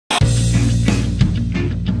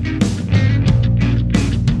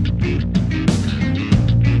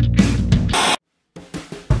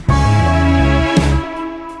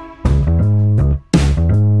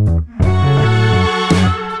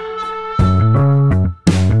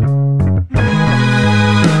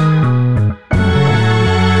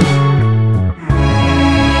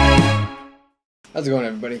How's it going,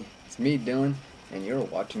 everybody? It's me, Dylan, and you're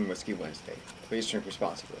watching Whiskey Wednesday. Please drink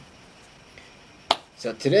responsibly.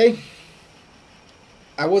 So today,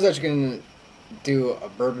 I was actually going to do a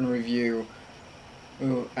bourbon review.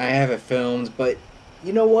 Ooh, I have it filmed, but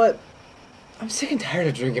you know what? I'm sick and tired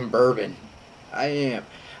of drinking bourbon. I am.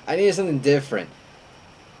 I needed something different.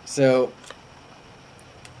 So,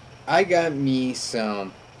 I got me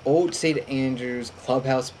some Old St. Andrews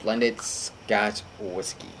Clubhouse Blended Scotch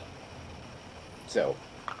Whiskey. So,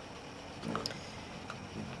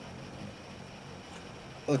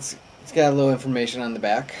 let's get a little information on the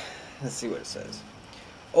back. Let's see what it says.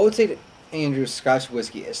 Old St. Andrews Scotch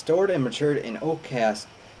Whiskey is stored and matured in oak casks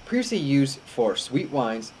previously used for sweet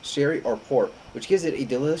wines, sherry, or port, which gives it a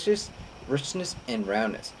delicious richness and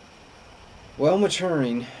roundness. While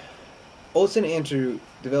maturing, Old St. Andrew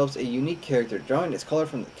develops a unique character, drawing its color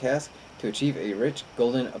from the cask to achieve a rich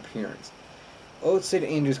golden appearance. Old St.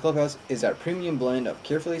 Andrews Clubhouse is a premium blend of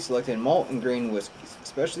carefully selected malt and grain whiskeys,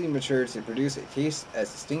 specially matured to produce a taste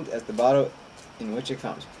as distinct as the bottle in which it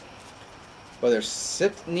comes. Whether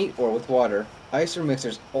sipped neat or with water, ice, or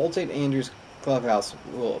mixers, Old St. Andrews Clubhouse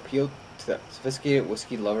will appeal to the sophisticated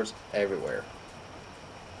whiskey lovers everywhere.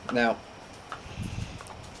 Now,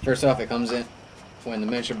 first off, it comes in when the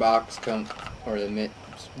miniature box comes, or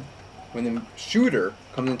when the shooter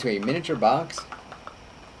comes into a miniature box.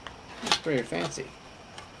 It's pretty fancy.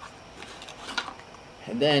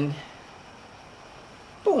 And then,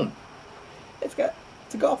 boom! It's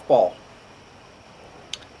a golf ball.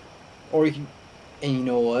 Or you can, and you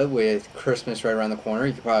know what? With Christmas right around the corner,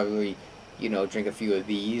 you could probably, drink a few of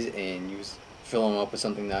these and fill them up with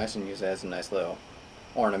something nice and use it as a nice little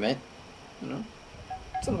ornament.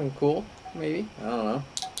 Something cool, maybe. I don't know.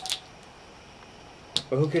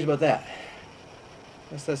 But who cares about that?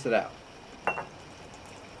 Let's test it out.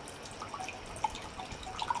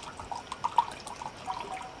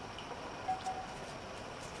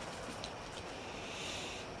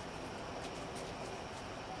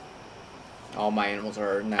 All my animals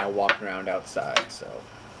are now walking around outside, so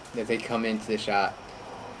if they come into the shot,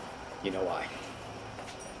 you know why.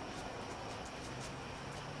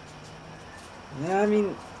 Yeah, I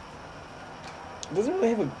mean, it doesn't really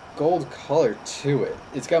have a gold color to it.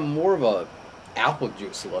 It's got more of a apple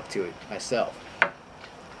juice look to it myself.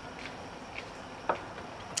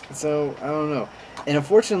 So I don't know. And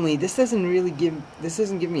unfortunately, this doesn't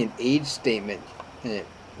give me an age statement in it,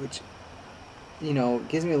 which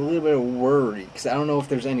gives me a little bit of worry, because I don't know if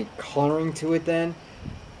there's any coloring to it then.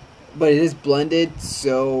 But it is blended,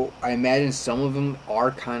 so I imagine some of them are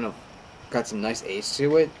kind of got some nice age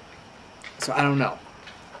to it. So I don't know.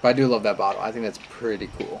 But I do love that bottle. I think that's pretty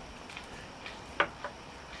cool.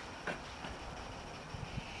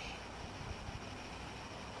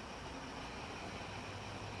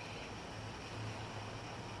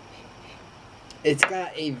 It's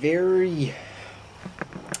got a very,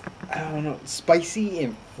 I don't know, spicy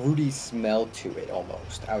and fruity smell to it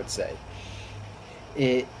almost, I would say.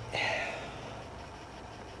 It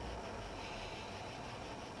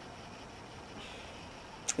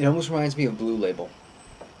almost reminds me of Blue Label.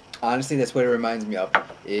 Honestly, that's what it reminds me of,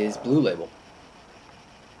 is Blue Label.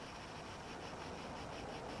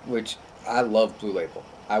 Which, I love Blue Label.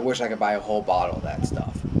 I wish I could buy a whole bottle of that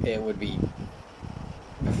stuff. It would be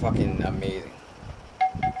fucking amazing.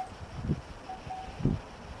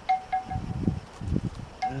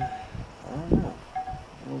 I don't know.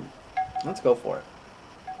 Well, let's go for it.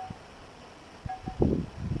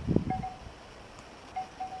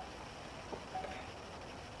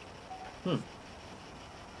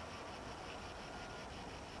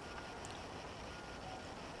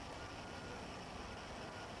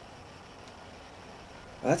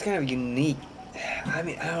 Well, that's kind of unique. I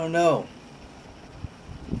mean, I don't know.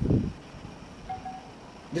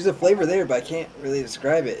 There's a flavor there, but I can't really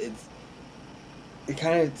describe it. It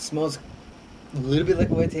kind of smells a little bit like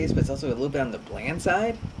what it tastes, but it's also a little bit on the bland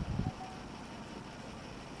side.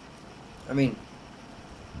 I mean,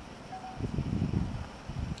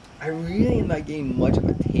 I really am not getting much of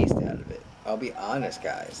a taste out of it. I'll be honest,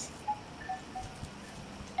 guys.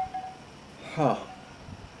 Huh.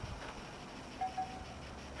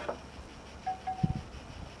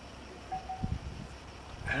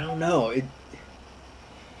 I don't know.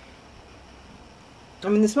 I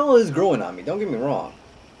mean, the smell is growing on me. Don't get me wrong.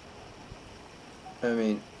 I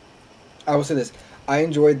mean, I will say this. I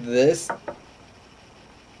enjoyed this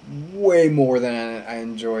way more than I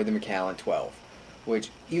enjoyed the Macallan 12. Which,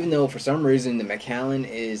 even though for some reason the Macallan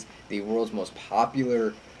is the world's most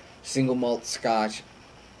popular single malt scotch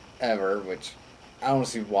ever, which I don't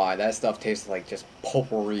see why. That stuff tastes like just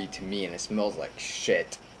potpourri to me, and it smells like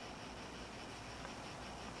shit.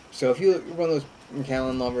 So if you're one of those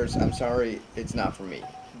Macallan lovers, I'm sorry, it's not for me.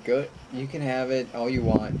 Good, you can have it all you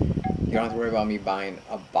want. You don't have to worry about me buying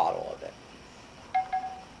a bottle of it.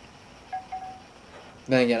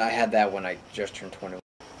 Then again, I had that when I just turned 21.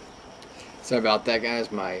 Sorry about that,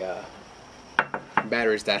 guys. My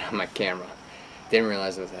battery's died on my camera. Didn't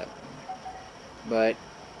realize it was happening. But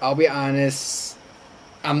I'll be honest,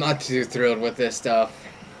 I'm not too thrilled with this stuff.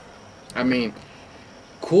 I mean,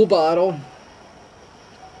 cool bottle.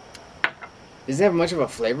 Doesn't have much of a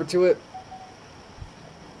flavor to it.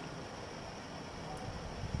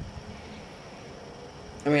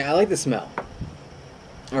 I mean, I like the smell.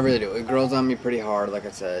 I really do. It grows on me pretty hard, like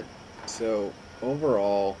I said. So,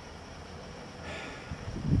 overall,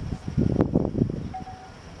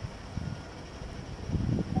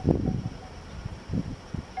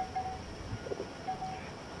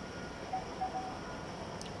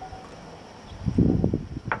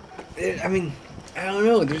 I mean, I don't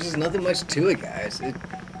know. There's just nothing much to it, guys.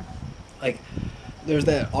 Like, there's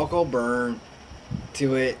that alcohol burn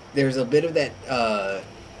to it. There's a bit of that,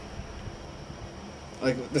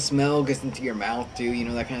 like, the smell gets into your mouth, too. You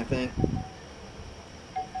know, that kind of thing.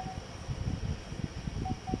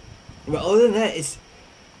 But other than that, it's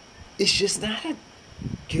just not a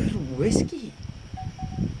good whiskey.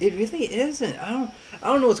 It really isn't. I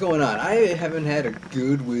don't know what's going on. I haven't had a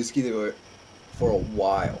good whiskey for a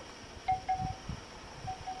while.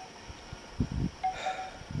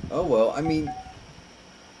 Oh well, I mean,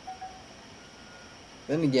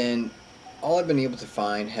 then again, all I've been able to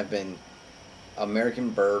find have been American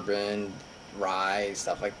bourbon, rye,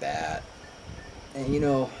 stuff like that. And you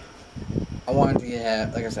know, I wanted to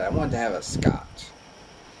have, like I said, I wanted to have a scotch.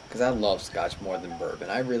 Because I love scotch more than bourbon.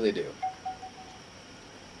 I really do.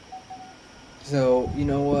 So, you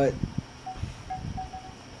know what?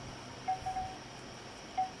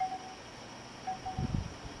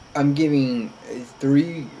 I'm giving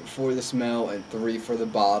 3 for the smell and 3 for the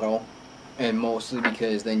bottle. And mostly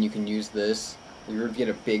because then you can use this. If you were to get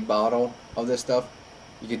a big bottle of this stuff,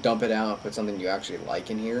 you could dump it out and put something you actually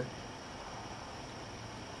like in here.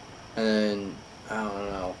 And then, I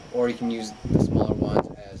don't know. Or you can use the smaller ones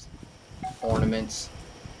as ornaments.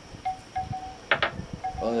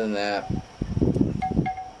 Other than that,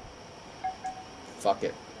 fuck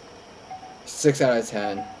it. 6 out of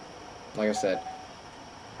 10. Like I said,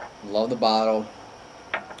 love the bottle.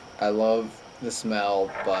 I love the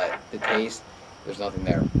smell, but the taste, there's nothing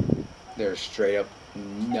there. There's straight up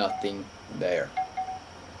nothing there.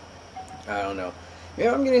 I don't know. Maybe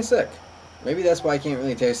I'm getting sick. Maybe that's why I can't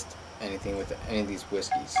really taste anything with any of these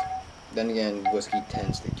whiskeys. Then again, whiskey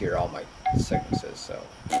tends to cure all my sicknesses, so.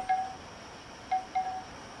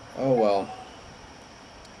 Oh well.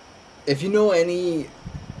 If you know any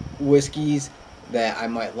whiskeys that I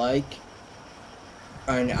might like,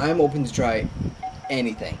 and I'm open to try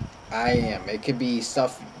anything. I am. It could be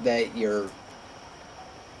stuff that your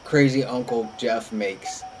crazy Uncle Jeff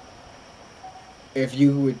makes. If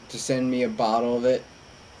you were to send me a bottle of it,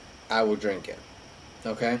 I will drink it.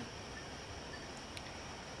 Okay?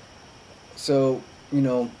 So, you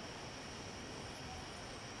know,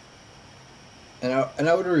 and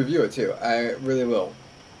I would review it too. I really will.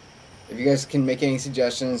 If you guys can make any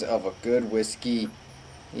suggestions of a good whiskey,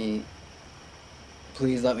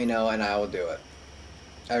 please let me know and I will do it.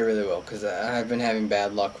 I really will, because I've been having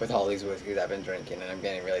bad luck with all these whiskeys I've been drinking, and I'm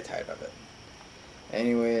getting really tired of it.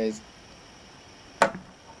 Anyways,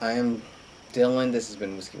 I am Dylan. This has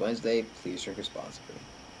been Whiskey Wednesday. Please drink responsibly.